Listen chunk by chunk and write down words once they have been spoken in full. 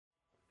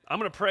I'm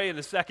going to pray in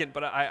a second,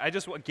 but I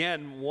just,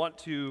 again, want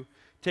to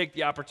take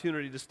the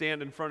opportunity to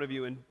stand in front of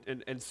you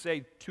and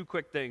say two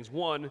quick things.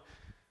 One,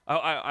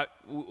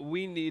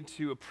 we need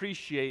to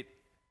appreciate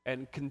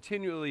and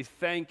continually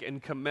thank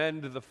and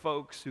commend the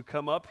folks who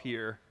come up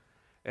here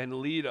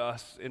and lead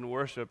us in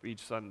worship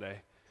each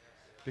Sunday,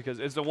 because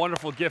it's a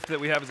wonderful gift that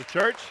we have as a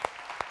church.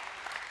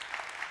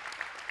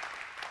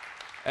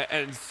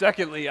 And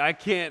secondly, I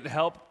can't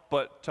help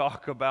but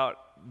talk about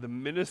the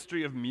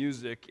ministry of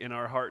music in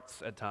our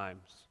hearts at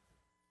times.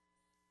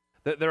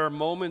 That there are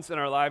moments in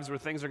our lives where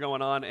things are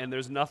going on and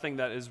there's nothing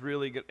that is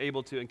really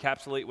able to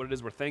encapsulate what it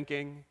is we're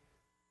thinking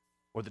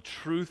or the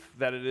truth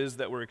that it is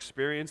that we're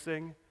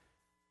experiencing.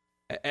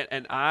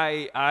 And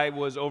I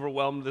was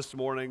overwhelmed this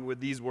morning with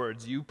these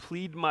words: "You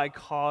plead my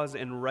cause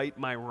and right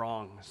my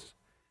wrongs.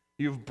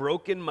 You've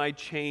broken my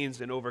chains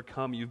and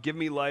overcome. You've given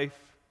me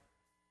life.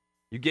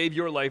 You gave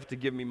your life to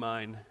give me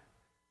mine."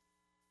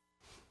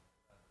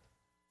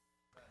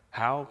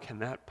 How can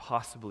that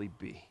possibly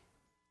be?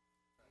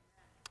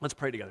 Let's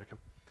pray together. Come.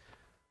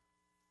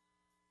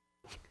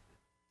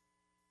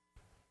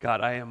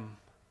 God, I am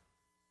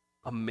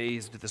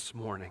amazed this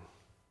morning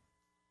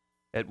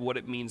at what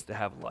it means to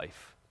have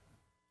life.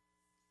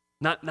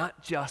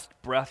 Not just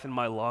breath in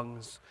my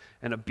lungs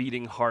and a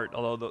beating heart,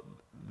 although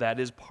that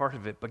is part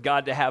of it, but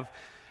God, to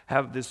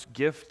have this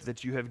gift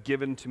that you have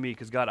given to me,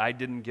 because God, I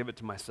didn't give it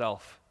to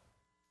myself.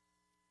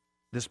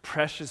 This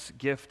precious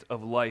gift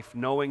of life,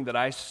 knowing that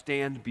I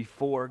stand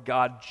before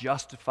God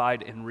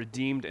justified and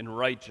redeemed and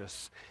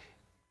righteous.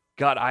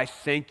 God, I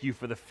thank you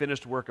for the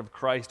finished work of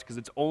Christ, because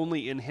it's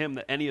only in him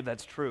that any of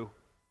that's true.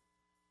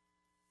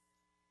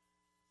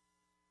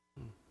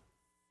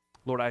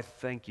 Lord, I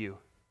thank you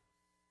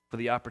for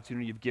the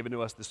opportunity you've given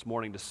to us this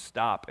morning to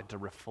stop and to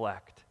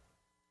reflect,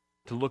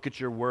 to look at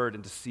your word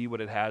and to see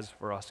what it has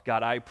for us.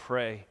 God, I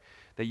pray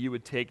that you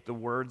would take the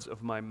words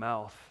of my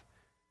mouth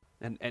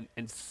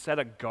and set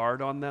a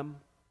guard on them,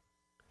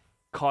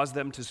 cause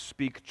them to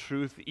speak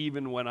truth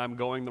even when I'm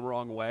going the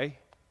wrong way.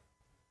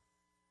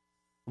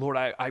 Lord,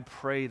 I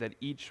pray that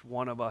each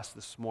one of us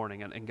this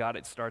morning, and God,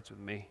 it starts with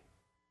me,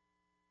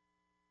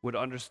 would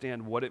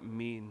understand what it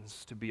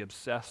means to be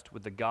obsessed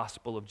with the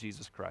gospel of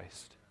Jesus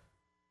Christ.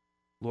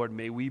 Lord,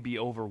 may we be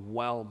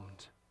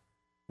overwhelmed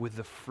with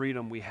the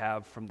freedom we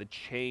have from the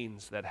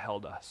chains that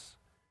held us.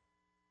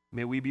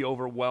 May we be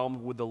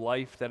overwhelmed with the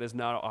life that is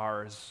not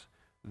ours,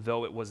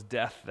 though it was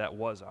death that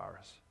was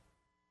ours.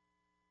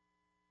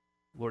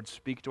 Lord,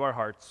 speak to our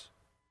hearts.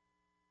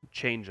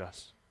 Change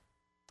us.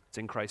 It's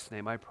in Christ's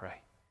name I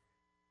pray.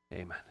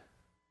 Amen.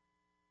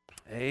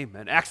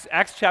 Amen. Acts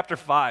chapter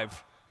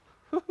 5.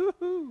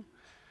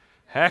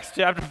 Acts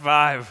chapter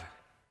 5.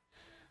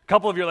 A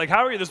couple of you are like,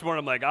 how are you this morning?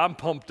 I'm like, I'm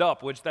pumped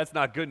up, which that's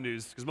not good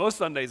news, because most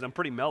Sundays I'm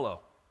pretty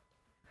mellow.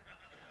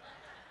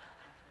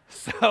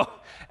 So,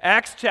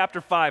 Acts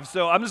chapter 5.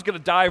 So I'm just going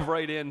to dive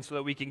right in so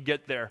that we can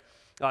get there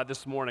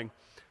this morning.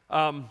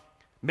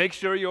 Make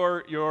sure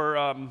you're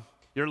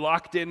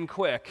locked in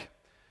quick,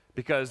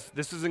 because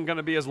this isn't going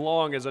to be as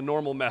long as a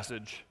normal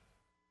message.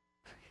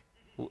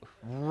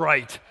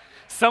 Right.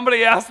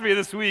 Somebody asked me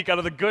this week out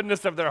of the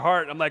goodness of their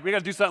heart, I'm like, we got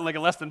to do something like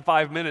in less than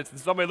 5 minutes. And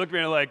somebody looked at me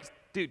and like,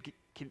 dude,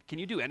 can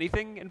you do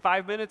anything in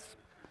 5 minutes?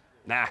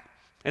 Nah,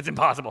 it's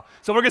impossible.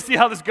 So we're going to see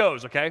how this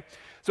goes, okay?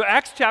 So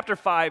Acts chapter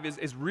 5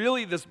 is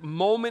really this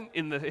moment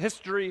in the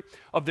history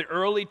of the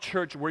early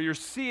church where you're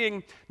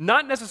seeing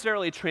not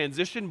necessarily a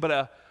transition, but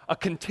a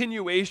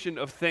continuation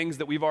of things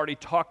that we've already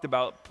talked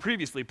about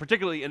previously,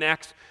 particularly in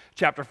Acts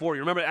chapter 4.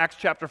 You remember Acts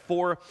chapter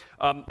 4,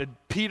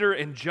 Peter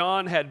and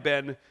John had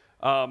been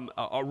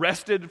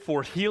arrested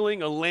for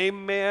healing a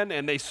lame man,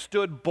 and they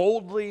stood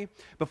boldly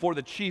before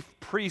the chief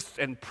priests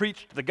and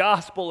preached the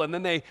gospel, and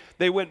then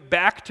they went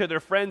back to their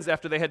friends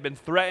after they had been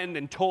threatened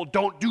and told,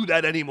 don't do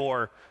that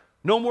anymore.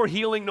 No more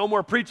healing, no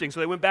more preaching.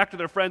 So they went back to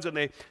their friends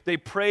and they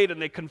prayed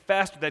and they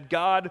confessed that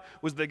God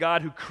was the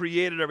God who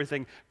created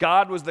everything.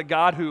 God was the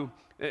God who,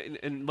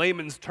 in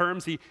layman's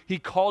terms, he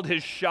called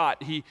his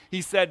shot.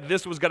 He said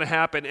this was going to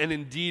happen, and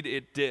indeed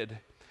it did.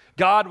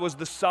 God was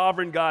the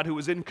sovereign God who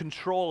was in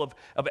control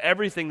of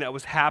everything that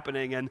was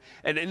happening. And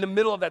in the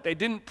middle of that, they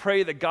didn't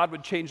pray that God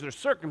would change their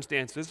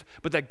circumstances,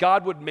 but that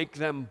God would make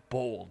them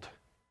bold.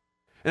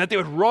 And that they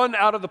would run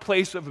out of the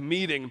place of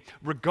meeting,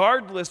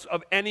 regardless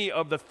of any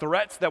of the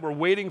threats that were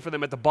waiting for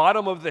them at the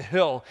bottom of the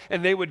hill,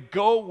 and they would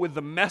go with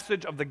the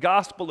message of the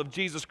gospel of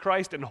Jesus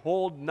Christ and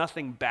hold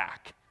nothing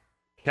back.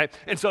 Okay?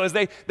 And so as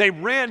they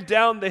ran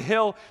down the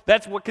hill,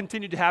 that's what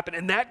continued to happen.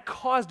 And that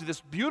caused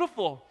this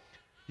beautiful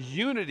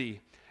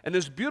unity and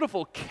this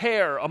beautiful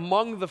care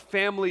among the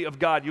family of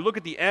God. You look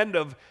at the end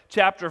of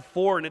chapter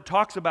 4, and it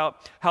talks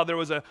about how there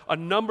was a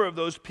number of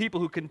those people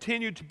who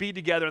continued to be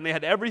together, and they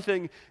had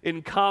everything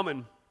in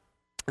common.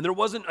 And there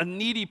wasn't a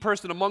needy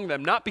person among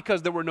them, not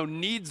because there were no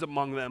needs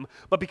among them,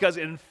 but because,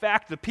 in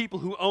fact, the people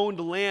who owned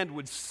land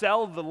would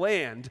sell the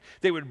land,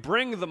 they would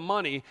bring the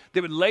money, they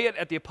would lay it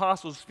at the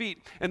apostles' feet,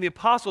 and the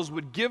apostles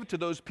would give to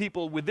those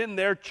people within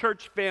their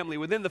church family,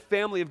 within the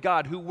family of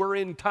God, who were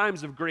in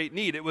times of great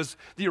need. It was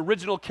the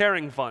original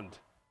caring fund.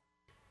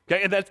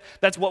 Okay, and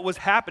that's what was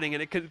happening,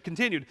 and it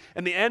continued.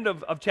 And the end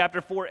of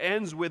chapter 4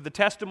 ends with the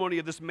testimony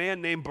of this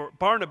man named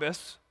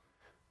Barnabas,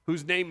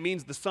 whose name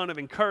means the son of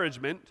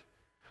encouragement,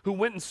 who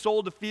went and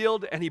sold a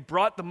field, and he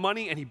brought the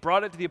money, and he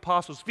brought it to the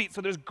apostles' feet.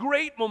 So there's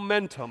great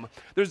momentum.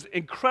 There's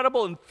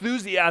incredible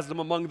enthusiasm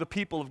among the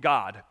people of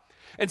God.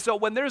 And so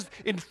when there's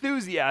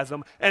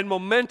enthusiasm and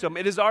momentum,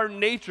 it is our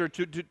nature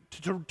to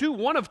do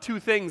one of two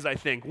things, I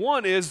think.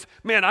 One is,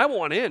 man, I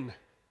want in.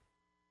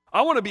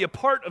 I want to be a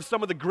part of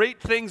some of the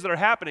great things that are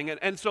happening.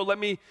 And so let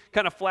me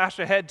kind of flash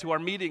ahead to our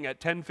meeting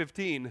at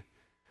 10:15,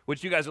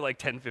 which you guys are like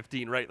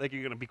 10:15, right? Like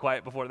you're going to be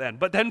quiet before then.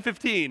 But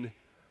 10:15,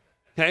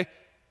 okay?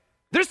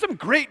 There's some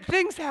great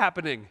things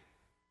happening.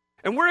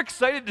 And we're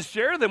excited to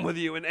share them with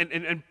you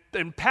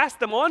and pass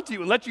them on to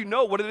you and let you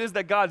know what it is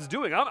that God's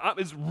doing.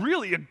 It's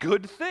really a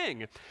good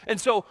thing.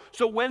 And so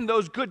when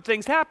those good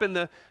things happen,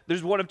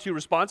 there's one of two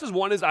responses.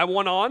 One is, I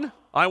want on,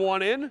 I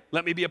want in,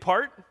 let me be a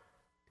part.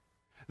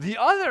 The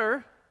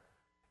other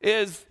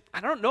is,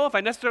 I don't know if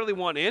I necessarily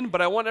want in,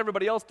 but I want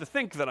everybody else to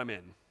think that I'm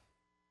in.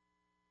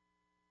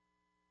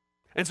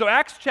 And so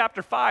Acts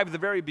chapter 5, the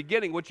very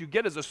beginning, what you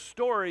get is a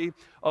story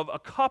of a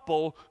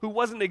couple who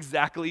wasn't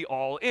exactly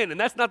all in. And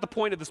that's not the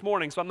point of this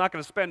morning, so I'm not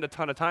going to spend a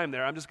ton of time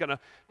there. I'm just going to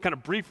kind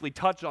of briefly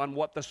touch on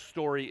what the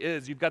story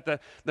is. You've got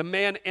the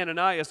man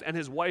Ananias and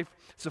his wife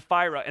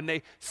Sapphira, and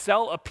they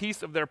sell a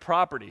piece of their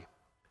property.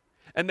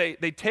 And they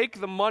take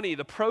the money,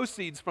 the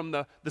proceeds from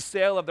the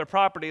sale of their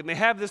property, and they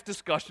have this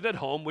discussion at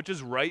home, which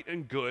is right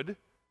and good.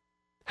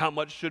 How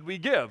much should we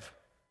give?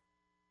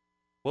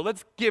 Well,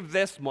 let's give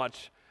this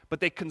much. But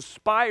they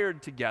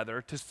conspired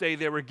together to say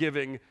they were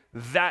giving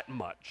that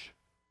much.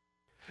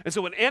 And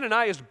so when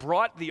Ananias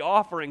brought the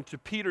offering to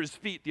Peter's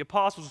feet, the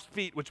apostles'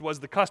 feet, which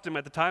was the custom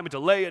at the time, and to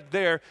lay it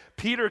there,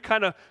 Peter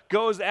kind of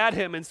goes at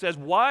him and says,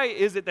 why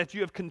is it that you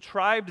have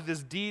contrived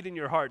this deed in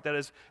your heart? That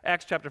is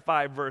Acts chapter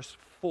 5, verse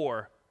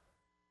 4.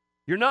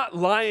 You're not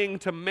lying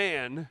to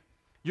man,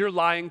 you're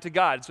lying to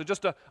God. So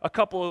just a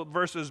couple of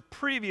verses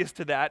previous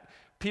to that,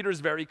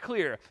 Peter's very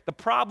clear. The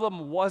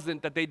problem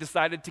wasn't that they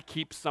decided to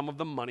keep some of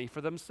the money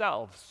for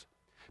themselves.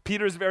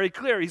 Peter's very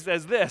clear. He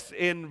says this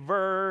in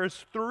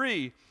verse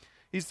 3.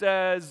 He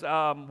says,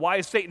 why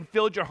has Satan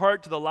filled your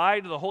heart to the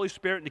lie to the Holy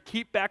Spirit and to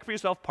keep back for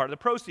yourself part of the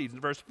proceeds? In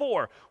verse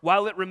 4,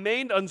 while it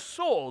remained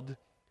unsold,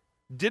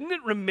 didn't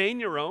it remain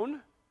your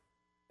own?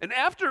 And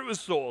after it was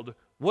sold,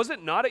 was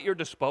it not at your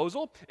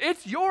disposal?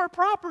 It's your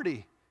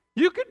property.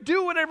 You could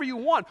do whatever you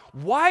want.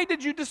 Why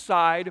did you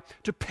decide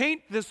to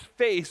paint this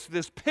face,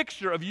 this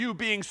picture of you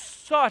being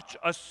such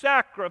a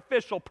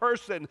sacrificial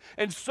person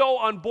and so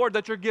on board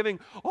that you're giving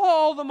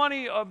all the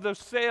money of the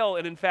sale,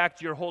 and in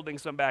fact, you're holding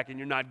some back and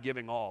you're not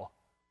giving all?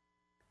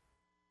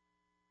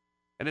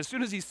 And as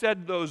soon as he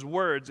said those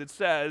words, it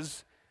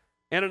says,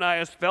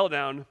 Ananias fell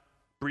down,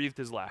 breathed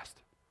his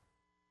last.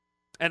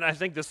 And I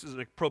think this is an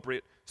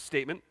appropriate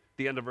statement,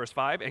 the end of verse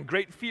 5, and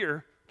great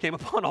fear came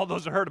upon all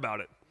those who heard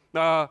about it.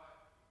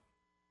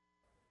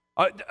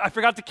 I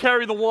forgot to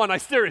carry the one. I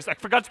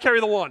forgot to carry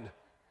the one.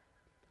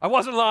 I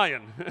wasn't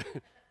lying.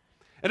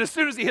 And as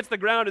soon as he hits the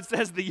ground, it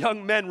says the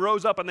young men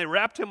rose up and they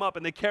wrapped him up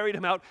and they carried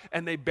him out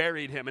and they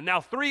buried him. And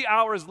now 3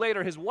 hours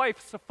later, his wife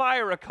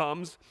Sapphira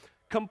comes,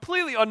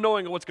 completely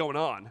unknowing of what's going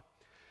on.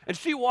 And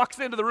she walks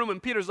into the room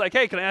and Peter's like,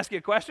 hey, can I ask you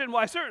a question?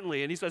 Why,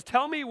 certainly. And he says,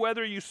 tell me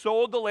whether you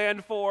sold the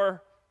land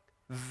for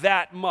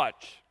that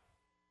much.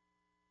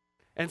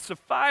 And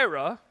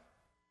Sapphira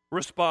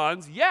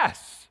responds,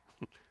 yes,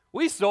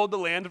 we sold the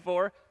land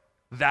for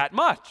that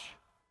much.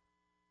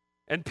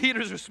 And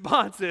Peter's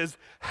response is,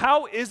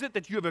 how is it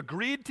that you have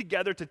agreed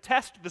together to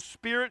test the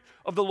Spirit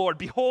of the Lord?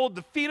 Behold,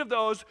 the feet of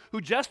those who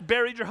just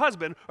buried your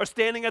husband are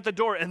standing at the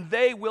door, and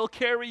they will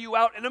carry you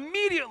out. And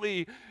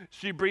immediately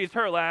she breathed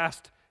her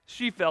last.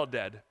 She fell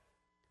dead.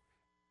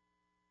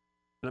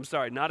 And I'm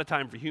sorry, not a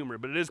time for humor,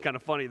 but it is kind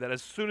of funny that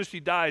as soon as she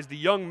dies, the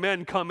young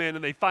men come in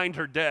and they find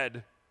her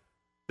dead.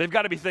 They've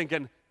got to be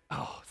thinking,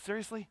 oh,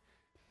 seriously?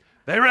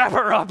 They wrap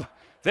her up.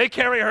 They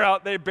carry her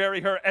out, they bury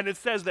her, and it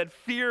says that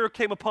fear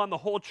came upon the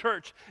whole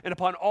church and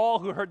upon all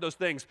who heard those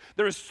things.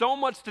 There is so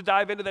much to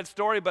dive into that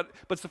story, but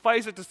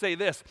suffice it to say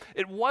this.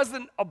 It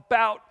wasn't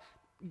about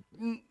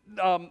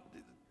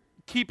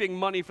keeping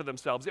money for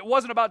themselves. It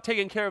wasn't about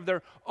taking care of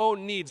their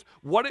own needs.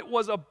 What it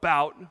was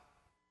about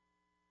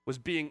was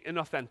being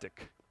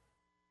inauthentic,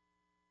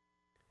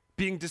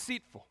 being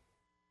deceitful,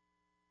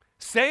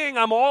 saying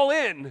I'm all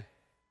in,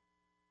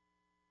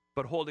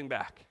 but holding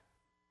back.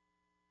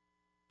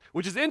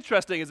 Which is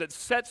interesting, as it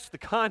sets the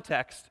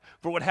context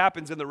for what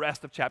happens in the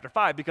rest of chapter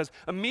 5, because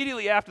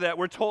immediately after that,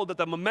 we're told that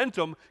the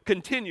momentum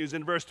continues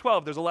in verse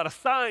 12. There's a lot of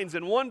signs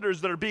and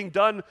wonders that are being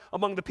done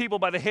among the people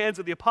by the hands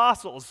of the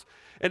apostles,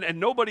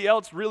 and nobody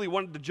else really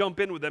wanted to jump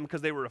in with them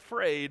because they were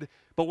afraid,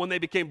 but when they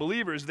became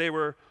believers, they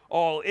were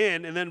all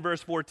in. And then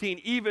verse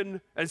 14,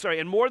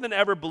 and more than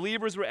ever,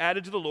 believers were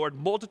added to the Lord,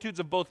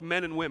 multitudes of both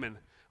men and women.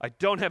 I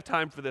don't have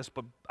time for this,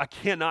 but I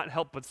cannot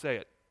help but say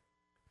it.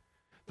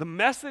 The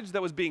message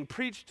that was being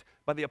preached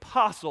by the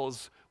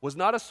apostles was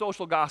not a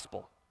social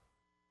gospel.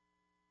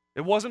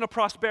 It wasn't a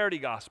prosperity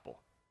gospel.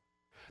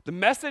 The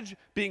message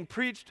being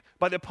preached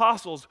by the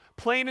apostles,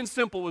 plain and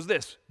simple, was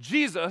this: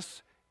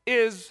 Jesus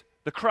is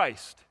the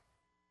Christ.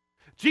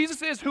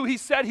 Jesus is who he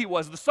said he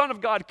was, the Son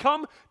of God,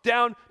 come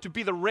down to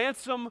be the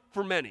ransom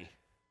for many.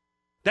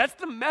 That's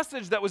the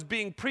message that was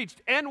being preached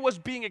and was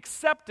being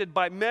accepted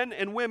by men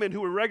and women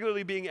who were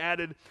regularly being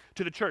added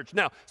to the church.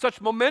 Now,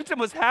 such momentum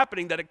was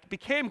happening that it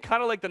became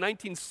kind of like the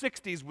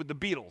 1960s with the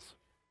Beatles.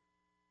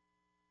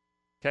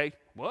 Okay,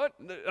 what?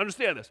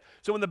 Understand this.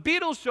 So when the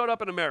Beatles showed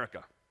up in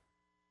America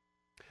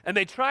and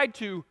they tried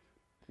to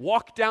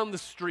walk down the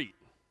street,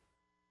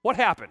 what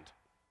happened?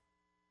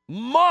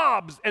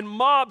 Mobs and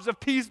mobs of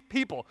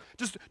people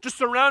just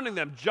surrounding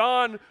them.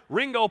 John,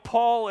 Ringo,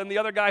 Paul, and the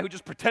other guy who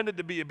just pretended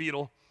to be a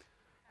Beatle.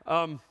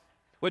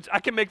 Which I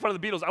can make fun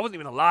of the Beatles. I wasn't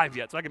even alive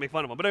yet, so I can make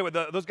fun of them. But anyway,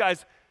 those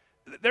guys,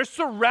 they're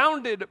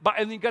surrounded by,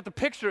 and you got the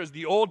pictures,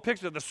 the old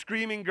picture of the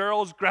screaming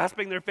girls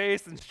grasping their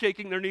face and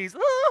shaking their knees.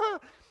 Ah!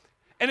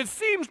 And it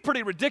seems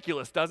pretty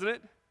ridiculous, doesn't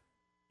it?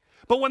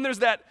 But when there's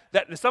that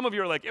some of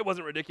you are like, it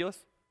wasn't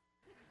ridiculous.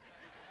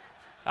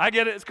 I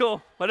get it, it's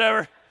cool,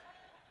 whatever.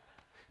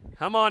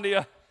 I'm on to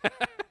you.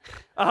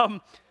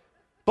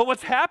 But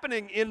what's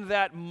happening in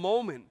that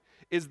moment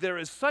is there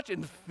is such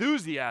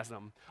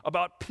enthusiasm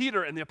about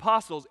Peter and the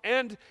apostles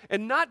and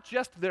not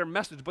just their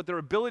message, but their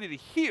ability to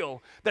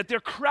heal, that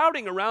they're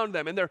crowding around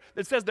them. And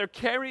it says they're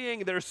carrying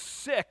their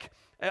sick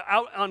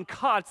out on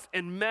cots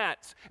and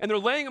mats, and they're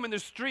laying them in the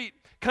street,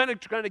 kind of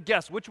trying to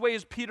guess, which way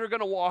is Peter going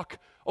to walk?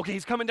 Okay,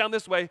 he's coming down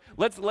this way.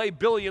 Let's lay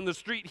Billy in the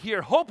street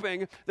here,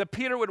 hoping that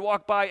Peter would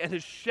walk by and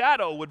his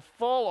shadow would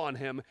fall on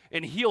him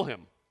and heal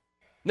him.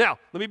 Now,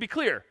 let me be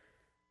clear.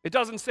 It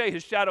doesn't say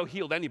his shadow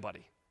healed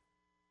anybody.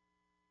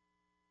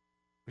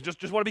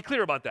 Just want to be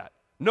clear about that.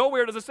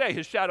 Nowhere does it say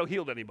his shadow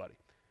healed anybody.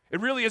 It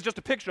really is just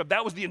a picture of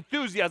that was the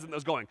enthusiasm that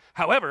was going.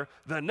 However,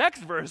 the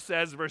next verse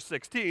says, verse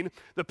 16,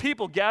 the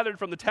people gathered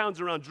from the towns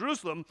around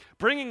Jerusalem,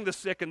 bringing the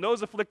sick and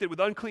those afflicted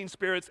with unclean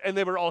spirits, and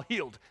they were all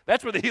healed.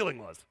 That's where the healing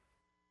was,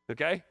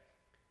 okay?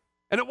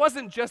 And it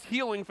wasn't just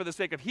healing for the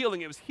sake of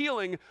healing. It was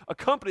healing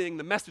accompanying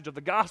the message of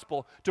the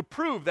gospel to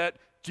prove that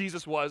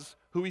Jesus was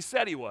who he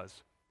said he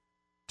was,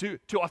 to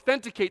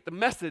authenticate the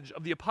message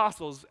of the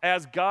apostles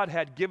as God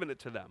had given it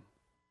to them.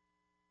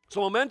 So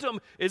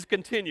momentum is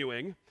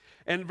continuing.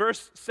 And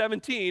verse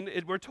 17,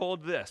 we're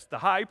told this: the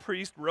high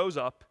priest rose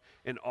up,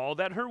 and all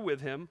that were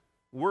with him,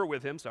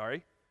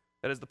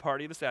 that is the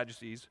party of the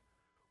Sadducees,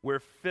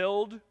 were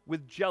filled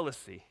with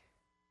jealousy.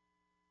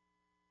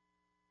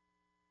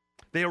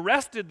 They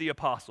arrested the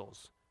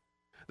apostles.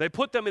 They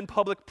put them in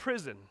public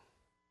prison.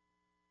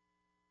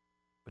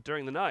 But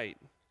during the night,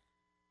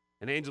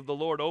 an angel of the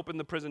Lord opened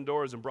the prison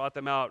doors and brought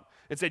them out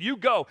and said, you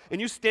go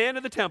and you stand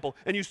in the temple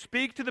and you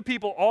speak to the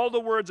people all the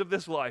words of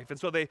this life. And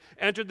so they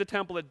entered the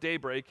temple at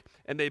daybreak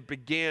and they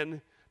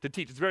began to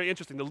teach. It's very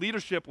interesting. The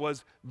leadership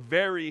was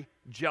very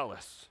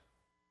jealous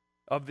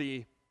of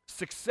the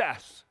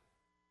success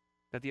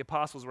that the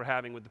apostles were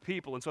having with the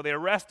people. And so they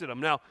arrested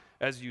them. Now,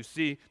 as you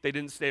see, they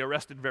didn't stay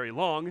arrested very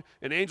long.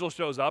 An angel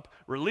shows up,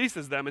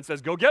 releases them, and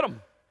says, go get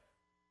them.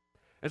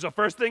 And so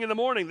first thing in the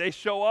morning, they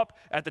show up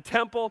at the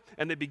temple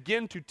and they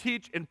begin to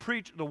teach and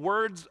preach the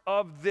words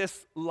of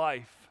this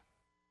life.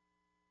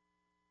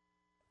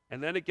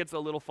 And then it gets a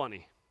little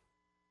funny.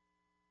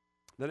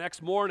 The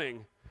next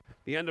morning,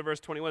 the end of verse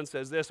 21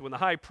 says this: when the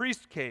high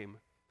priest came,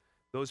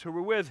 those who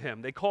were with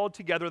him, they called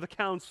together the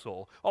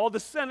council, all the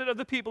senate of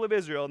the people of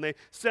Israel, and they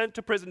sent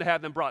to prison to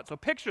have them brought. So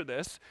picture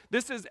this.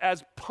 This is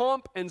as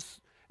pomp and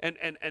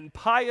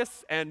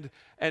pious and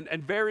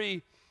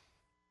very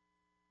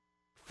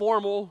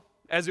formal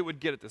as it would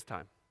get at this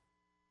time.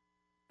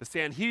 The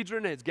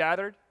Sanhedrin has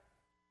gathered.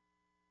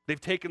 They've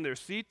taken their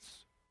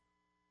seats.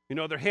 You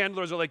know, their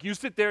handlers are like, you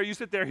sit there,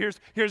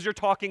 here's your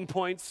talking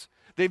points.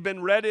 They've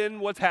been read in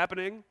what's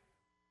happening.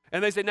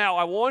 And they say, now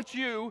I want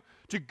you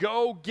to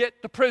go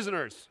get the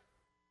prisoners.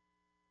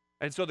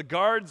 And so the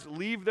guards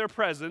leave their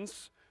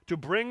presence to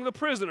bring the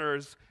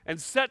prisoners and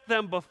set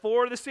them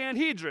before the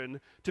Sanhedrin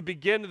to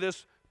begin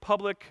this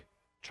public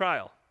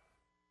trial.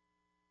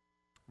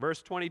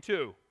 Verse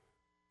 22.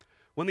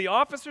 When the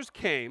officers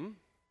came,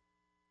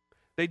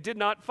 they did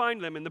not find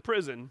them in the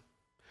prison.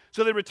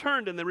 So they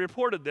returned and they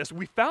reported this.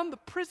 We found the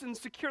prison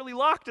securely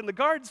locked and the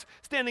guards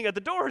standing at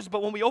the doors,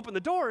 but when we opened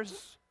the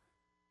doors,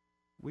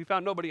 we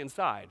found nobody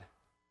inside.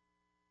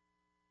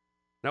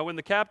 Now when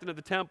the captain of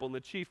the temple and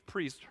the chief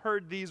priest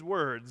heard these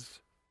words,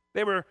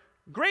 they were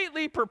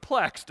greatly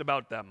perplexed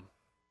about them,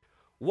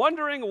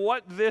 wondering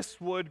what this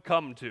would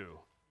come to.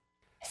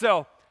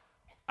 So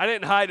I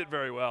didn't hide it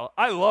very well.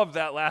 I love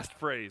that last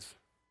phrase.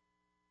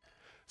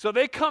 So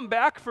they come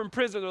back from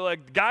prison, they're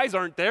like, guys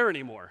aren't there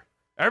anymore.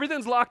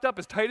 Everything's locked up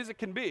as tight as it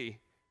can be,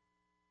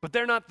 but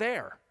they're not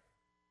there.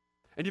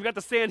 And you've got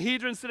the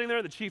Sanhedrin sitting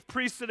there, the chief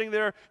priest sitting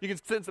there. You can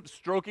sense them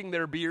stroking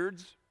their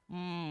beards.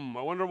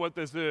 I wonder what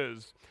this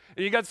is.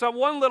 And you got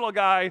one little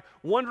guy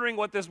wondering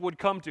what this would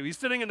come to. He's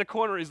sitting in the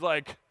corner, he's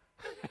like,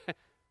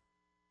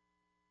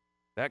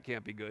 that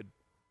can't be good.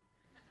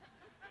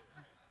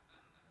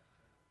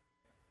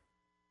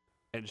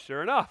 And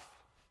sure enough,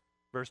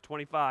 Verse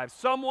 25,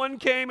 someone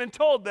came and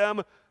told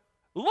them,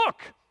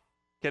 look.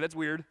 Okay, that's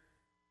weird.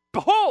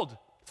 Behold,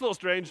 it's a little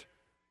strange.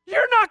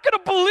 You're not going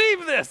to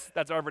believe this.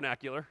 That's our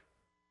vernacular.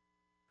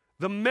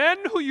 The men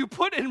who you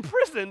put in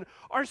prison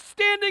are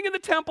standing in the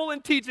temple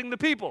and teaching the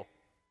people.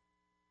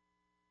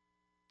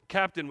 The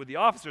captain with the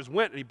officers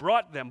went and he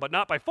brought them, but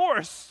not by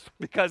force,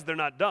 because they're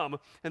not dumb,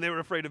 and they were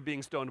afraid of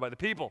being stoned by the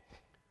people.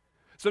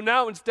 So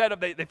now instead of,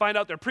 they find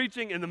out they're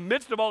preaching in the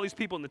midst of all these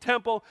people in the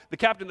temple, the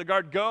captain and the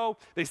guard go,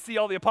 they see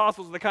all the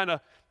apostles, and they kind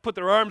of put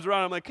their arms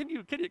around them like, can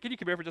you come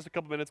here for just a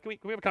couple minutes? Can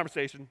we have a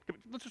conversation?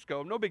 Let's just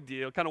go, no big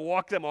deal. Kind of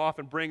walk them off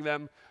and bring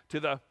them to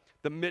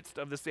the midst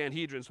of the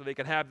Sanhedrin so they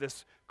can have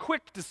this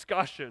quick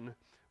discussion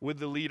with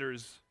the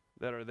leaders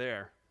that are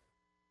there.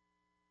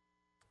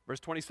 Verse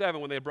 27,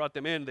 when they had brought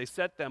them in, they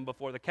set them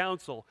before the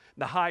council.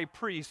 The high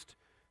priest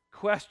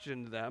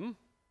questioned them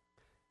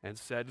and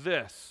said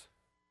this,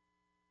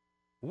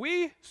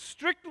 we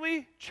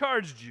strictly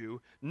charged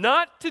you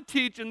not to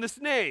teach in this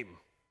name.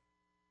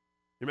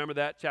 You remember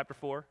that, chapter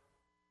 4?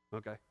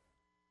 Okay.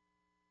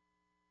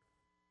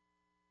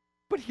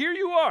 But here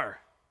you are,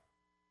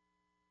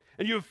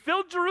 and you have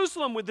filled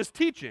Jerusalem with this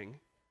teaching,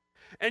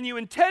 and you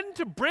intend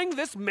to bring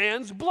this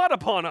man's blood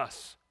upon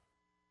us.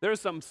 There is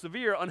some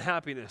severe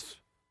unhappiness.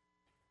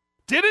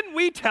 Didn't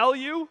we tell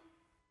you?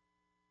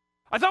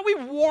 I thought we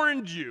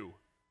warned you.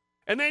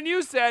 And then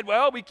you said,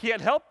 well, we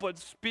can't help but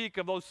speak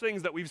of those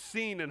things that we've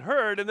seen and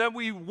heard, and then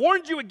we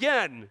warned you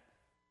again.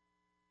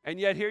 And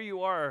yet here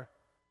you are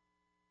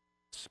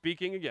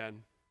speaking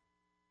again,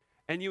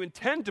 and you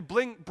intend to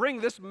bring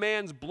this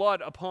man's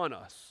blood upon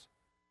us,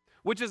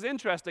 which is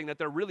interesting that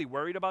they're really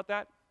worried about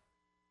that.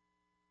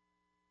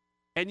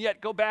 And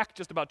yet go back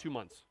just about 2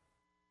 months.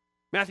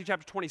 Matthew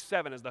chapter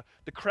 27 is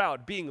the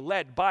crowd being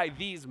led by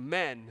these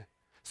men,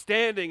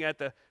 standing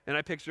at and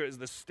I picture it as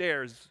the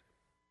stairs,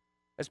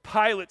 as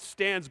Pilate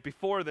stands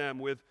before them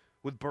with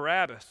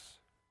Barabbas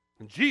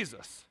and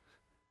Jesus.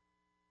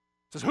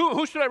 Says,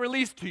 who should I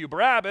release to you?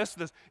 Barabbas,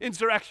 the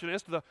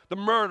insurrectionist, the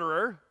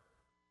murderer,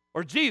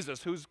 or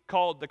Jesus, who's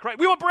called the Christ?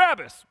 We want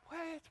Barabbas.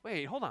 What?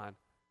 Wait, hold on.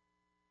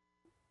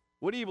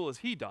 What evil has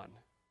he done?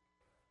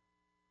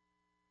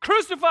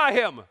 Crucify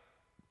him.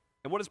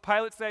 And what does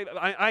Pilate say?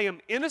 I am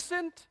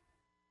innocent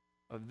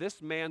of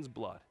this man's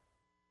blood.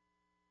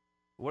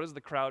 What does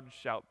the crowd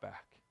shout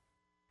back?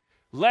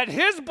 Let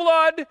his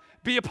blood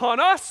be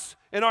upon us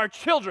and our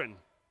children.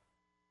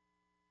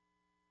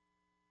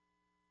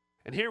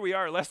 And here we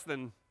are less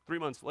than 3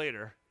 months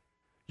later.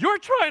 You're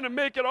trying to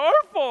make it our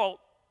fault.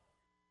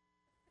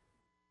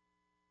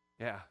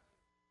 Yeah,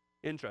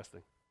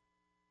 interesting.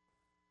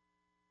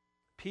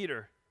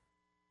 Peter,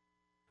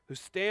 who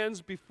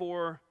stands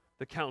before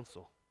the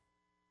council,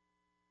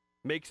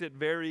 makes it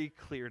very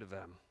clear to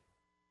them.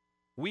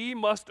 We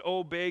must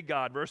obey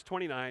God. Verse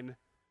 29,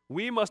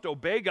 we must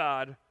obey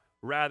God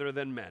rather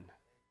than men.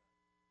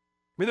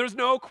 I mean, there's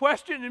no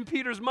question in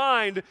Peter's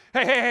mind,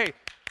 hey,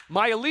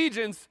 my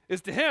allegiance is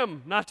to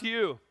him, not to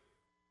you.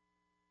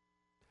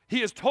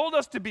 He has told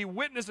us to be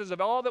witnesses of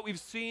all that we've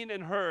seen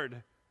and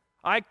heard.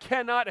 I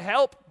cannot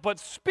help but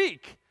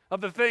speak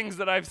of the things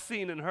that I've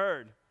seen and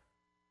heard.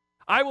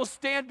 I will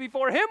stand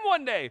before him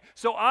one day,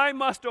 so I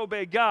must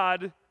obey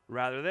God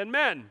rather than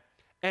men.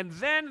 And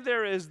then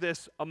there is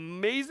this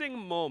amazing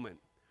moment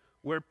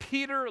where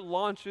Peter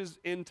launches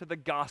into the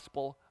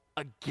gospel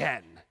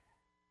again.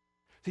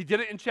 He did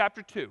it in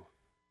chapter 2.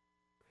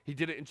 He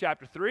did it in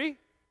chapter 3.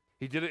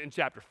 He did it in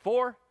chapter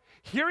 4.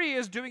 Here he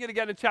is doing it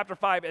again in chapter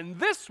 5. And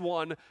this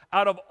one,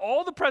 out of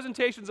all the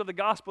presentations of the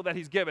gospel that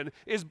he's given,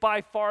 is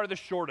by far the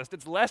shortest.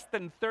 It's less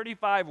than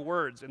 35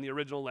 words in the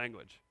original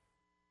language.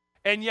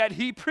 And yet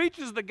he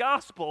preaches the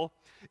gospel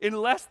in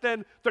less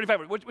than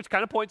 35 words, which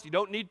kind of points, you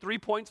don't need 3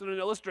 points in an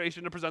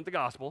illustration to present the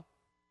gospel.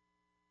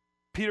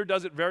 Peter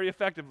does it very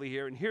effectively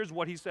here, and here's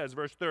what he says,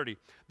 verse 30.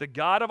 The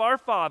God of our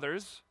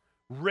fathers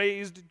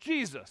raised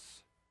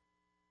Jesus,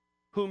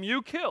 whom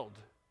you killed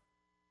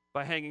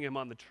by hanging him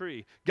on the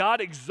tree.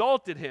 God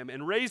exalted him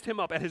and raised him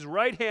up at his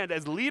right hand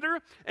as leader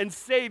and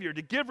savior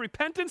to give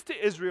repentance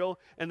to Israel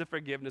and the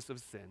forgiveness of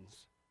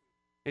sins.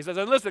 He says,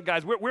 and listen,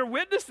 guys, we're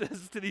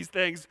witnesses to these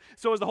things,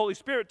 so is the Holy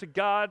Spirit to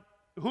God,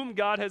 whom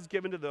God has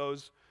given to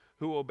those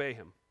who obey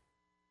him.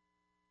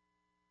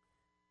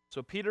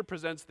 So Peter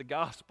presents the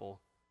gospel,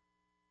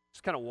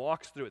 just kind of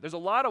walks through it. There's a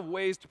lot of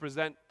ways to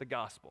present the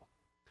gospel.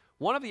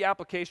 One of the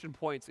application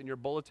points in your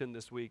bulletin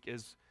this week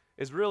is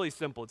really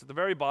simple. It's at the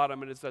very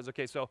bottom, and it says,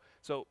 okay, so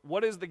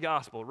what is the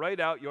gospel?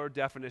 Write out your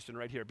definition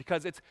right here,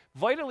 because it's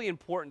vitally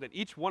important that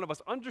each one of us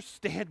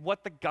understand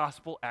what the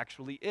gospel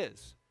actually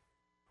is.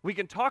 We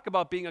can talk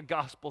about being a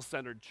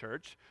gospel-centered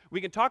church.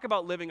 We can talk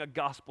about living a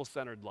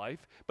gospel-centered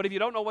life, but if you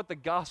don't know what the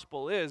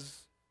gospel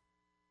is,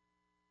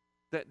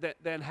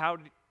 then how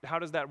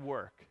does that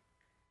work?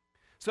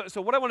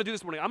 So what I want to do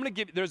this morning, I'm going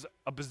to give, there's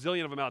a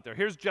bazillion of them out there.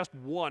 Here's just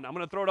one. I'm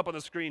going to throw it up on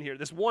the screen here.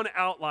 This one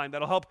outline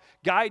that'll help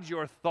guide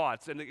your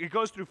thoughts. And it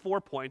goes through 4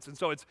 points. And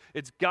so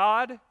it's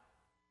God,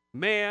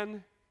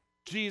 man,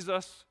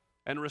 Jesus,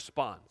 and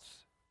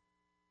response.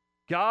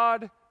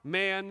 God,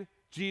 man,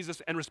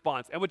 Jesus and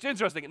response. And what's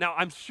interesting, now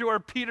I'm sure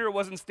Peter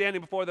wasn't standing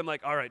before them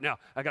like, all right, now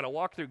I got to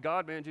walk through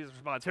God, man, Jesus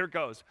response. Here it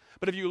goes.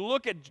 But if you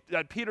look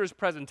at Peter's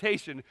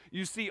presentation,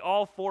 you see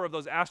all four of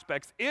those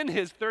aspects in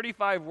his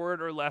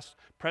 35-word or less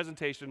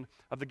presentation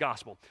of the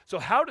gospel. So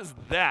how does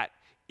that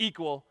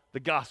equal the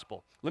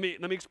gospel? Let me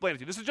explain it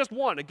to you. This is just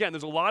one. Again,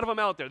 there's a lot of them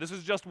out there. This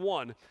is just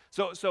one.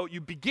 So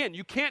you begin.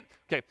 You can't,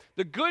 okay,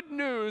 the good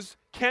news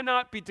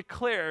cannot be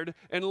declared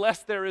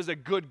unless there is a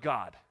good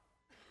God.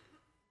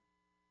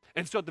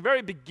 And so at the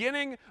very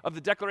beginning of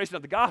the declaration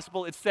of the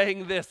gospel, it's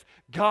saying this: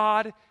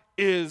 God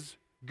is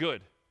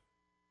good.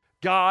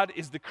 God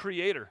is the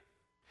creator.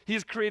 He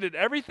has created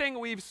everything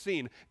we've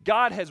seen.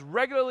 God has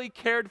regularly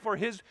cared for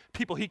his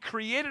people. He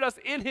created us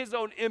in his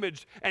own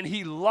image, and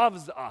he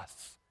loves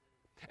us.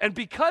 And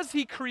because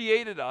he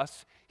created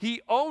us,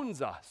 he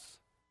owns us.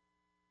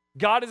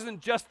 God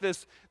isn't just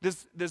this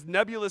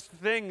nebulous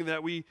thing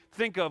that we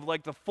think of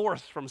like the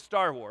Force from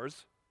Star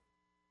Wars.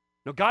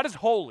 No, God is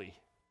holy.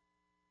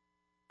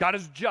 God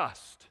is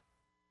just.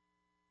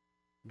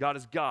 God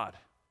is God.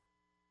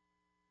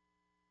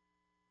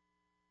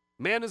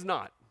 Man is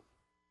not.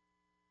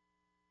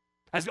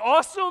 As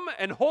awesome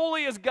and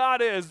holy as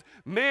God is,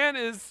 man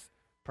is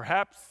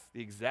perhaps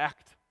the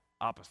exact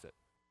opposite.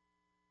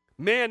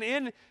 Man,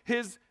 in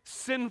his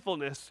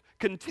sinfulness,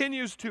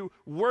 continues to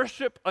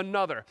worship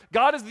another.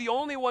 God is the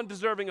only one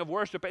deserving of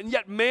worship, and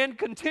yet man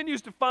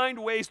continues to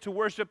find ways to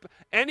worship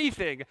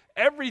anything,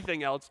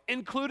 everything else,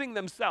 including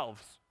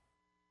themselves.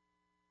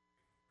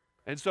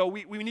 And so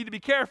we need to be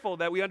careful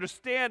that we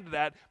understand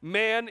that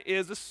man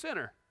is a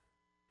sinner.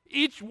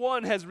 Each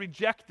one has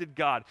rejected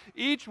God.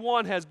 Each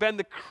one has been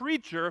the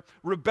creature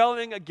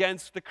rebelling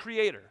against the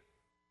Creator.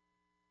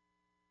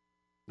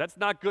 That's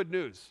not good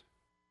news.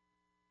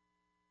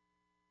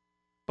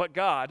 But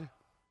God,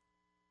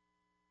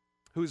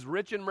 who's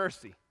rich in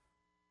mercy,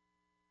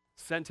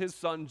 sent his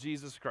Son,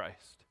 Jesus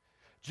Christ.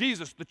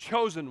 Jesus, the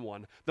chosen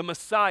one, the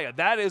Messiah,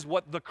 that is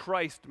what the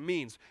Christ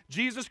means.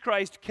 Jesus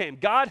Christ came.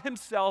 God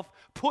himself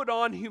put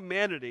on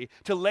humanity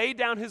to lay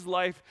down his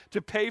life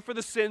to pay for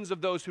the sins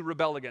of those who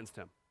rebel against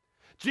him.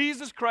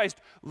 Jesus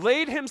Christ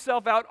laid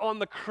himself out on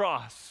the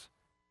cross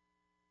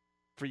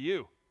for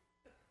you.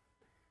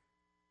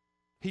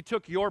 He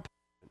took your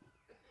punishment.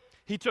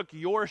 He took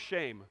your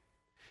shame.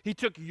 He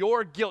took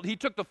your guilt. He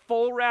took the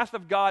full wrath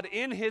of God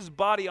in his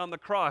body on the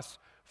cross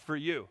for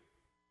you.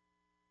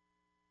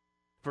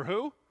 For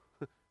who?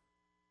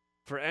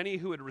 For any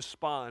who would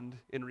respond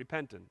in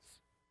repentance.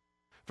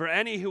 For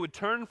any who would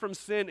turn from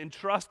sin and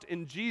trust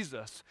in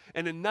Jesus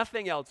and in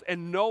nothing else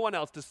and no one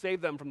else to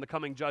save them from the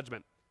coming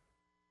judgment.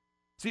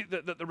 See,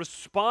 the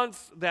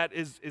response that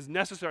is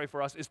necessary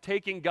for us is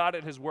taking God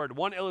at his word.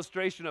 One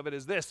illustration of it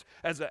is this: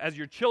 as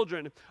your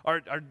children are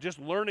just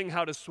learning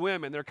how to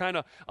swim and they're kind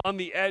of on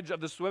the edge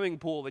of the swimming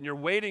pool and you're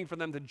waiting for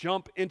them to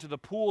jump into the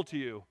pool to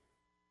you.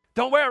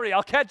 Don't worry,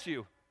 I'll catch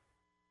you.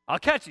 I'll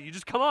catch you. You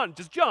just come on,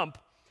 just jump.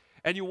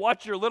 And you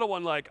watch your little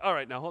one like, all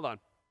right, now hold on.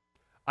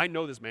 I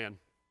know this man.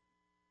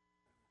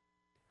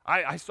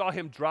 I saw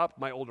him drop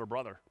my older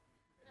brother.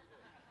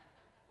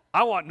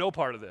 I want no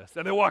part of this.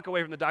 And they walk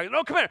away from the dog.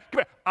 No, come here.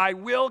 I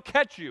will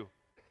catch you.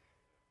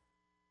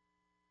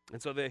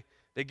 And so they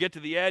get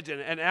to the edge,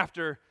 and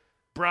after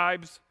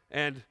bribes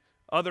and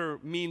other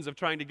means of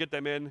trying to get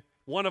them in,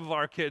 one of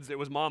our kids, it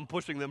was mom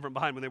pushing them from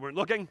behind when they weren't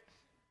looking.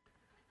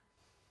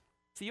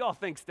 See, you all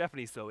think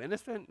Stephanie's so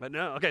innocent, but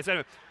no. Okay,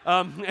 so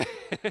anyway,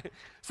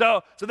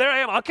 so there I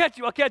am. I'll catch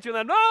you,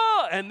 and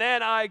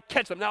then I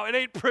catch them. Now, it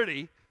ain't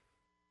pretty.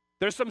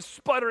 There's some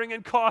sputtering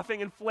and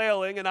coughing and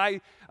flailing, and I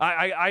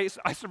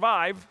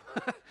survive.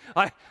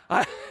 But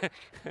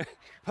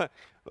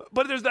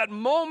there's that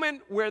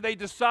moment where they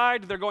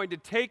decide they're going to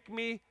take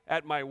me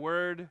at my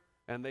word,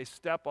 and they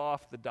step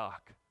off the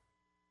dock.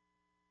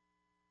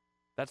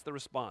 That's the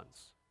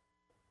response.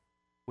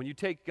 When you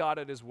take God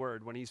at his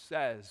word, when he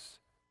says,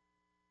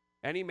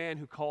 any man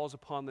who calls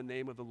upon the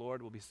name of the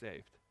Lord will be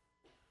saved.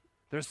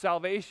 There's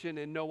salvation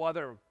in no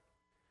other.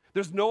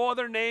 There's no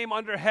other name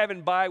under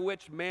heaven by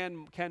which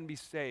man can be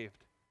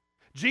saved.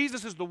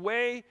 Jesus is the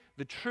way,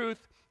 the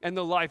truth, and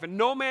the life. And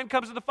no man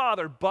comes to the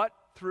Father but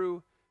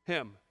through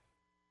him.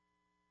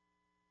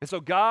 And so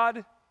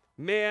God,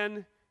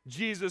 man,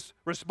 Jesus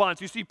responds.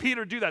 You see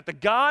Peter do that. The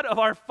God of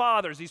our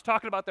fathers, he's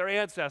talking about their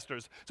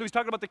ancestors. So he's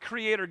talking about the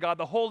Creator God,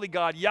 the Holy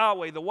God,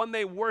 Yahweh, the one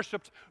they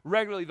worshiped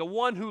regularly, the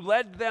one who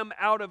led them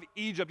out of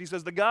Egypt. He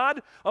says, the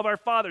God of our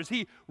fathers,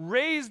 he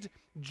raised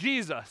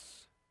Jesus,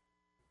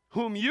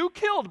 whom you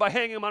killed by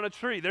hanging him on a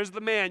tree. There's the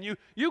man.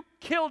 You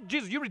killed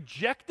Jesus. You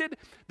rejected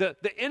the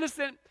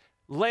innocent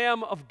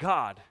Lamb of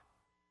God.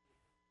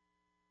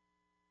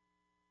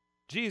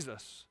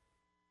 Jesus.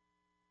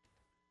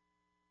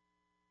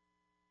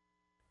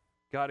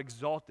 God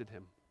exalted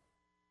him.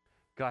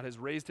 God has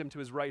raised him to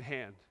his right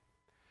hand.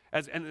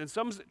 And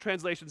some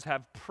translations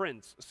have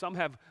prince, some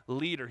have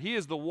leader. He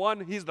is the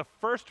one, he's the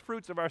first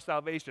fruits of our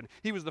salvation.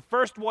 He was the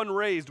first one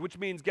raised, which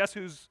means guess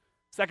who's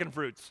second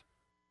fruits?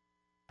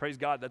 Praise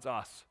God, that's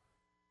us.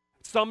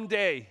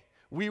 Someday,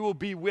 we will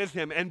be with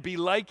him and be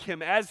like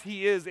him as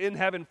he is in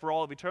heaven for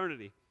all of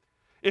eternity.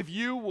 If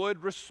you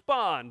would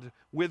respond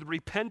with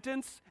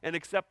repentance and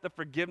accept the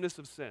forgiveness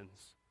of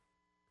sins.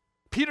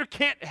 Peter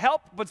can't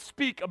help but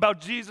speak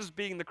about Jesus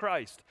being the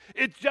Christ.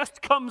 It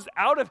just comes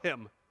out of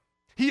him.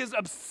 He is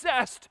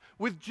obsessed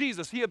with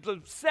Jesus. He is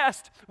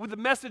obsessed with the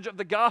message of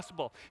the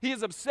gospel. He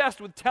is obsessed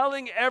with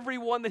telling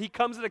everyone that he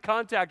comes into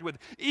contact with,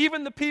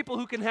 even the people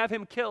who can have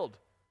him killed.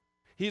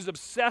 He is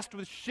obsessed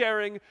with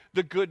sharing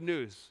the good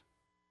news.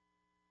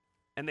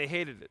 And they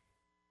hated it.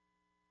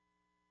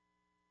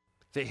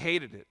 They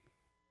hated it.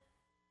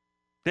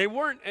 They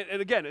weren't,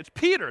 and again, it's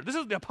Peter. This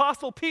is the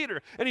Apostle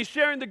Peter, and he's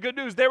sharing the good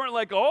news. They weren't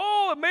like,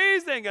 oh,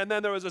 amazing. And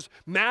then there was this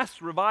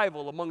mass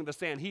revival among the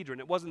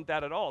Sanhedrin. It wasn't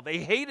that at all. They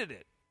hated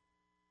it.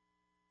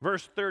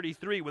 Verse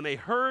 33, when they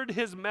heard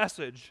his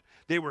message,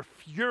 they were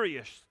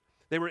furious.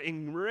 They were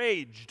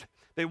enraged.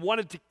 They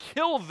wanted to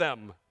kill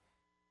them.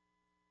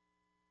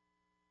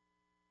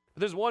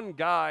 There's one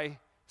guy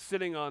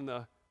sitting on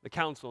the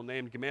council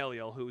named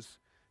Gamaliel who's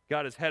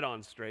got his head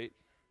on straight.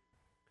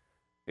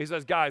 He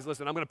says, guys,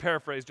 listen, I'm going to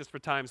paraphrase just for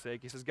time's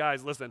sake. He says,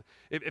 guys, listen,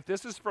 if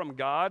this is from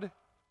God,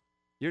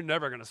 you're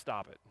never going to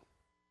stop it.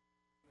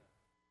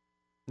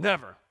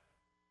 Never.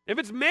 If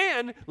it's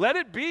man, let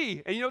it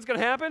be. And you know what's going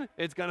to happen?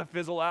 It's going to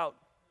fizzle out.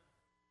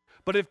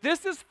 But if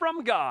this is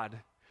from God,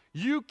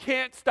 you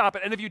can't stop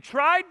it. And if you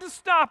tried to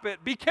stop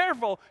it, be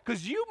careful,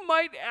 because you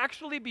might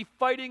actually be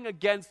fighting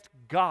against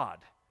God.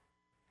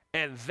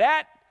 And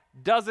that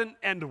doesn't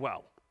end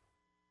well.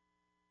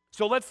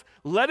 So let's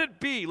let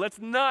it be. Let's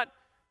not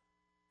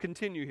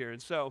continue here.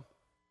 And so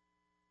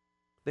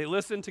they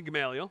listen to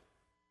Gamaliel.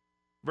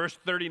 Verse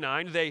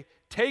 39, they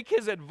take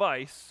his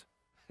advice,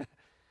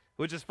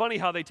 which is funny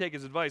how they take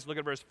his advice. Look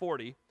at verse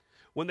 40.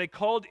 When they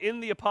called in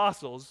the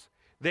apostles,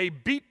 they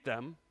beat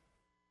them,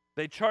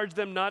 they charged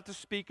them not to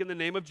speak in the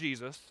name of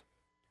Jesus,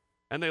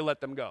 and they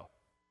let them go.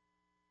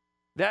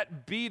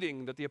 That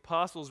beating that the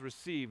apostles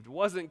received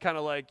wasn't kind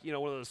of like, one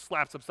of those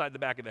slaps upside the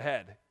back of the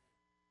head.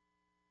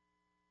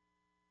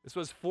 This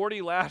was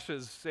 40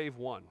 lashes save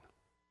one.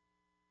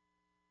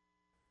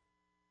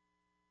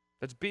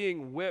 That's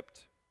being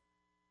whipped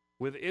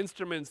with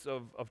instruments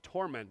of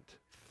torment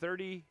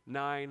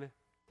 39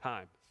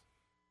 times.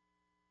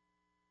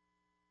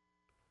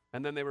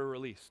 And then they were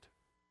released.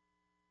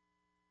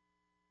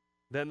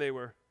 Then they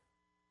were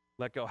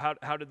let go.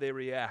 How did they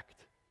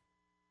react?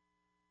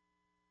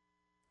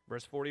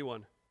 Verse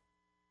 41.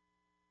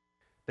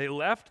 They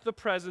left the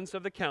presence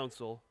of the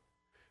council,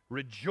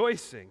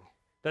 rejoicing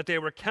that they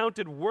were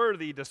counted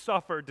worthy to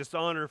suffer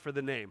dishonor for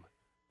the name.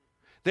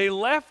 They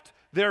left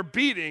their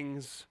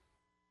beatings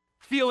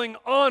feeling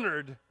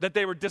honored that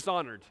they were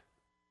dishonored.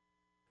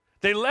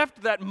 They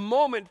left that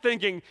moment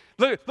thinking,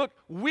 look,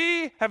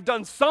 we have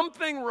done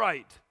something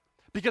right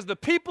because the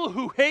people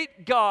who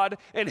hate God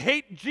and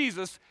hate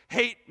Jesus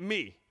hate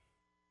me.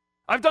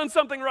 I've done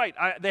something right.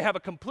 They have a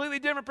completely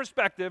different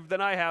perspective than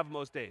I have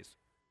most days.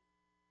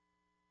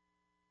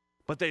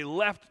 But they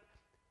left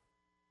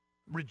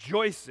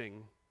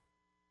rejoicing,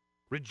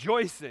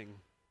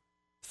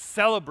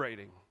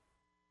 celebrating,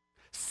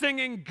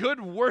 singing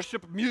good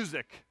worship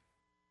music,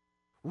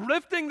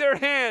 lifting their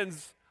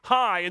hands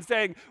high and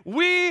saying,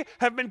 we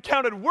have been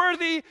counted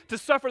worthy to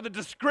suffer the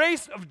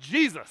disgrace of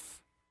Jesus.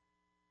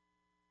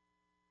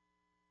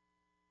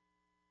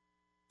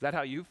 Is that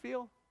how you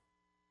feel?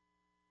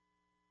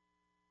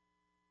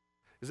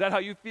 Is that how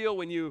you feel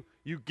when you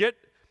get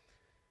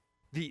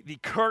the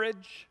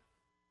courage,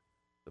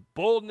 the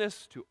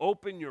boldness to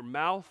open your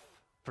mouth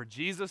for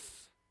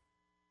Jesus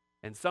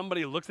and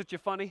somebody looks at you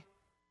funny?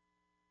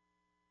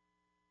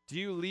 Do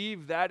you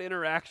leave that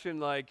interaction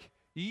like,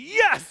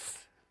 yes!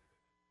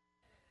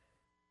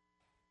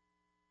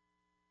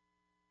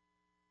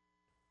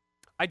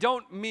 I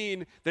don't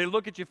mean they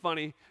look at you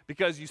funny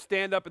because you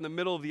stand up in the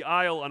middle of the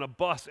aisle on a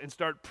bus and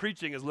start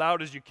preaching as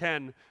loud as you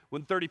can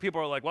when 30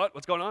 people are like, what?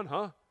 What's going on?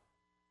 Huh?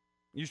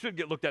 You should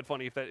get looked at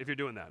funny if you're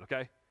doing that,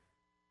 okay?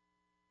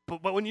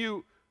 But when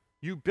you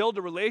build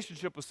a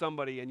relationship with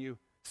somebody and you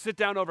sit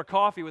down over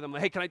coffee with them,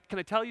 like, hey, can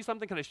I tell you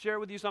something? Can I share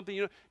with you something?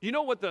 You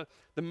know what the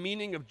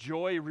meaning of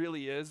joy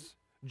really is?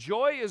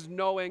 Joy is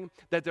knowing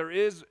that there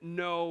is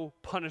no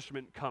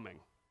punishment coming.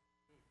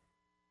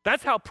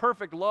 That's how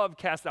perfect love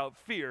casts out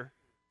fear.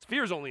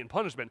 Fear is only in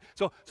punishment.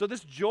 So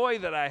this joy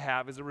that I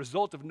have is a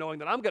result of knowing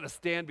that I'm going to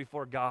stand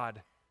before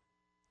God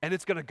and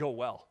it's going to go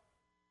well.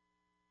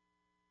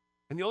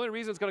 And the only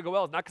reason it's going to go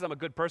well is not because I'm a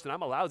good person.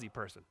 I'm a lousy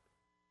person.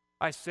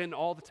 I sin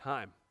all the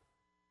time.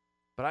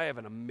 But I have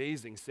an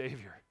amazing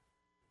Savior,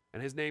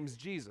 and his name's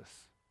Jesus.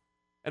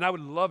 And I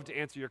would love to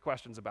answer your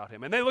questions about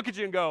him. And they look at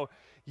you and go,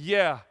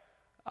 yeah,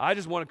 I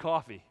just want a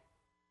coffee.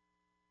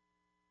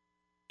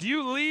 Do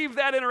you leave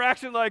that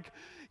interaction like,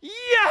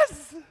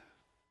 yes?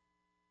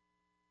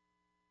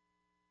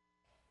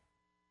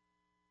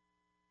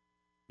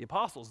 The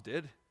apostles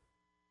did.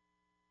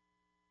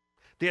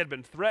 They had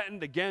been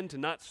threatened again to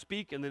not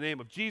speak in the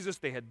name of Jesus.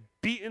 They had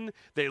beaten.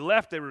 They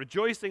left. They were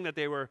rejoicing that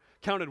they were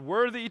counted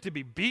worthy to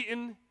be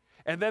beaten.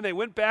 And then they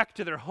went back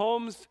to their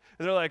homes,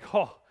 and they're like,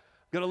 oh,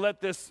 Going to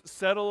let this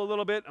settle a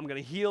little bit. I'm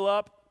going to heal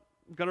up.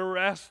 I'm going to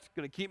rest.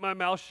 Going to keep my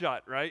mouth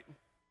shut, right?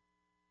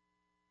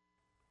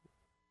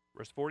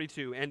 Verse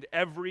 42, and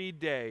every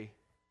day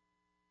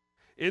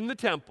in the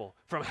temple,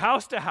 from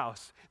house to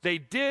house, they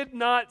did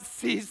not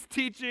cease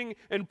teaching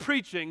and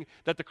preaching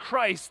that the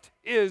Christ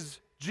is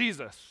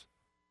Jesus.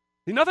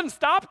 Nothing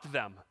stopped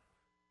them.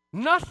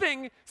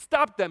 Nothing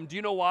stopped them. Do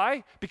you know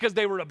why? Because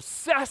they were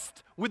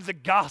obsessed with the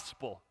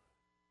gospel.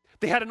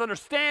 They had an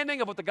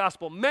understanding of what the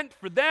gospel meant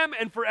for them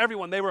and for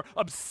everyone. They were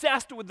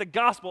obsessed with the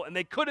gospel and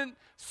they couldn't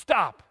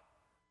stop.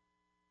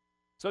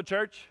 So,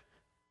 church,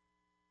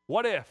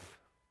 what if?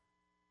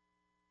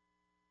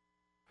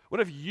 What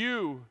if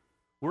you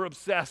were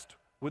obsessed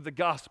with the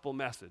gospel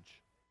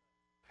message?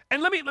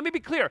 And let me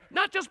be clear,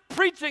 not just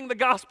preaching the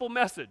gospel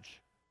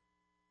message,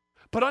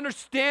 but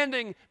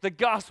understanding the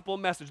gospel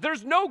message.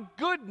 There's no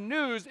good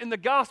news in the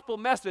gospel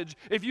message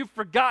if you've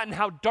forgotten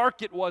how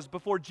dark it was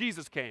before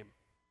Jesus came.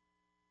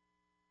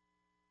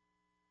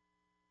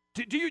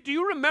 Do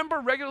you remember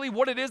regularly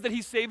what it is that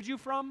he saved you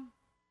from?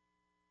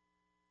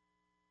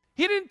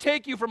 He didn't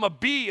take you from a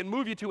B and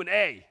move you to an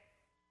A.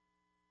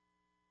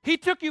 He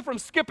took you from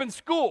skipping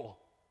school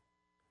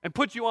and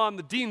put you on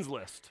the dean's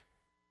list.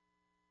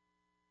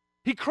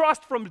 He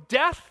crossed from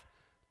death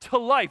to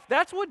life.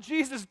 That's what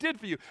Jesus did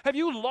for you. Have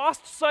you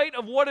lost sight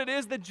of what it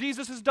is that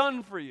Jesus has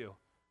done for you?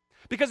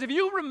 Because if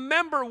you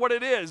remember what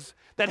it is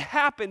that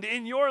happened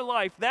in your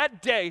life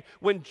that day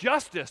when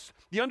justice,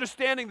 the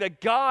understanding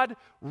that God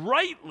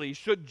rightly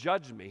should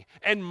judge me,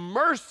 and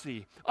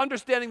mercy,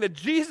 understanding that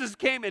Jesus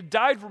came and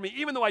died for me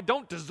even though I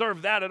don't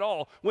deserve that at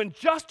all, when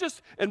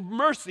justice and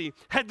mercy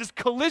had this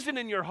collision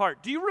in your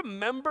heart, do you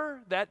remember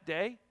that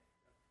day?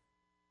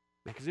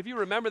 Because if you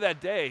remember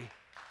that day,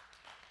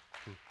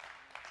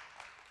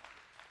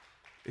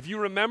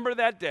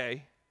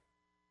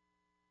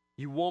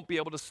 you won't be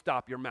able to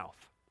stop your mouth.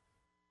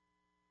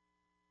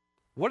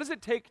 What does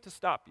it take to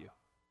stop you?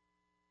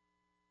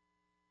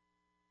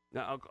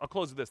 Now, I'll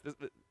close with this.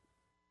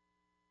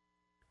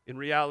 In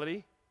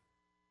reality,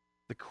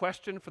 the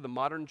question for the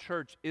modern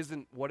church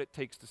isn't what it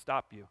takes to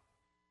stop you.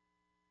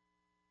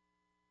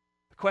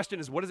 The question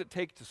is, what does it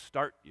take to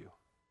start you?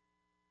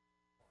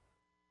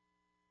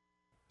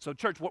 So,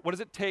 church, what does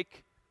it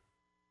take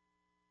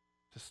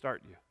to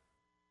start you?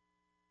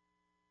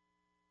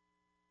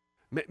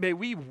 May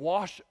we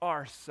wash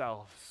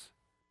ourselves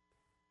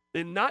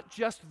in not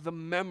just the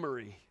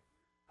memory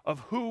of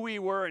who we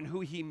were and who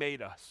he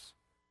made us,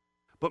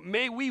 but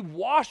may we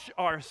wash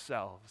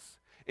ourselves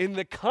in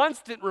the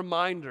constant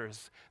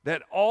reminders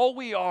that all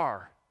we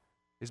are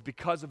is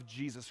because of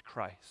Jesus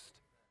Christ.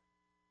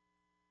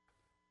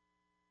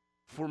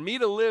 For me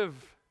to live,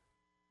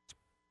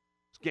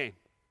 it's gain.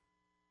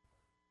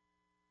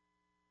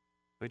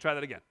 Let me try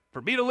that again.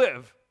 For me to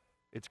live,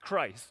 it's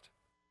Christ.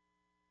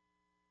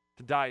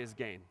 To die is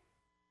gain.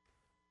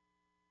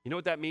 You know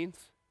what that means?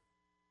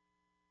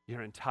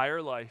 Your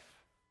entire life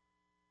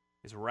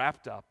is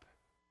wrapped up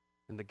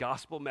in the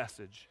gospel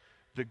message,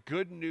 the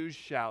good news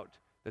shout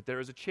that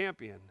there is a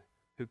champion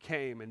who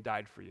came and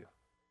died for you.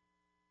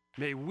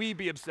 May we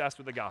be obsessed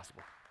with the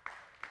gospel.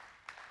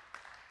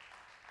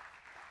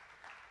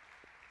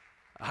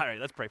 All right,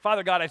 let's pray.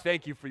 Father God, I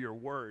thank you for your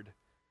word.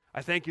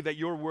 I thank you that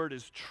your word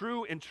is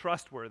true and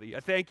trustworthy. I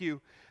thank you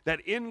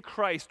that in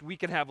Christ we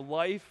can have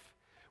life,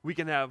 we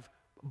can have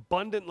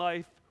abundant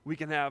life, we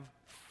can have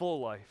full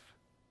life.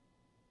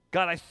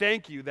 God, I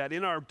thank you that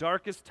in our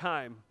darkest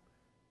time,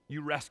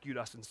 you rescued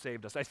us and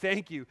saved us. I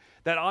thank you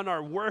that on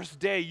our worst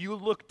day, you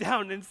looked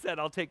down and said,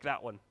 I'll take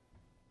that one.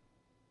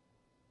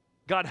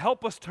 God,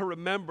 help us to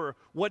remember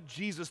what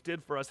Jesus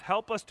did for us.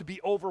 Help us to be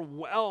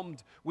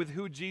overwhelmed with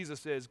who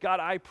Jesus is. God,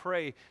 I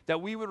pray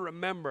that we would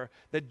remember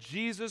that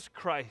Jesus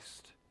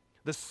Christ,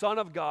 the Son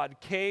of God,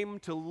 came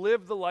to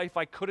live the life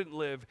I couldn't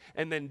live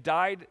and then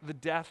died the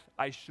death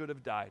I should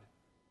have died.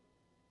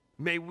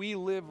 May we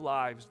live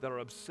lives that are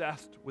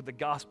obsessed with the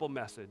gospel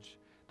message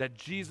that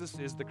Jesus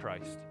is the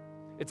Christ.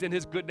 It's in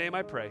his good name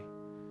I pray.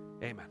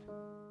 Amen.